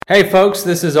Hey folks,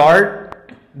 this is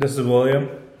Art. This is William.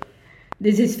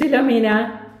 This is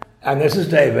Philomena. And this is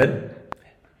David.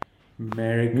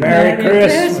 Merry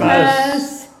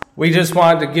Christmas. We just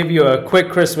wanted to give you a quick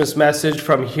Christmas message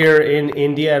from here in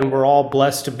India, and we're all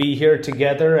blessed to be here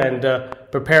together and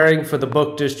preparing for the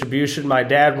book distribution. My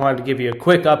dad wanted to give you a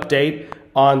quick update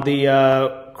on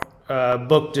the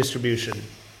book distribution.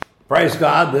 Praise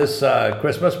God, this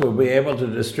Christmas we'll be able to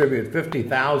distribute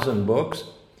 50,000 books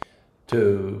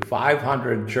to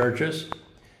 500 churches.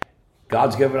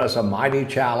 God's given us a mighty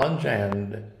challenge,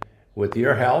 and with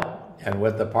your help and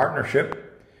with the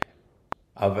partnership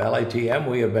of LATM,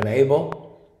 we have been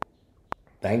able,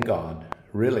 thank God,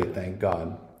 really thank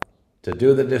God, to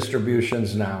do the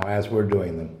distributions now as we're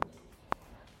doing them.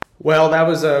 Well, that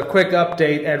was a quick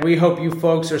update, and we hope you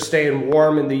folks are staying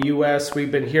warm in the U.S.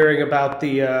 We've been hearing about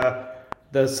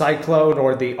the cyclone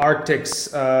or the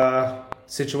Arctic's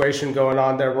situation going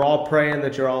on there. We're all praying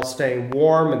that you're all staying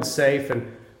warm and safe,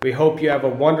 and we hope you have a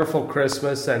wonderful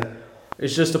Christmas. And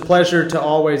it's just a pleasure to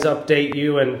always update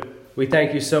you, and we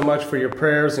thank you so much for your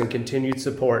prayers and continued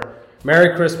support.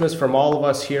 Merry Christmas from all of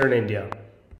us here in India.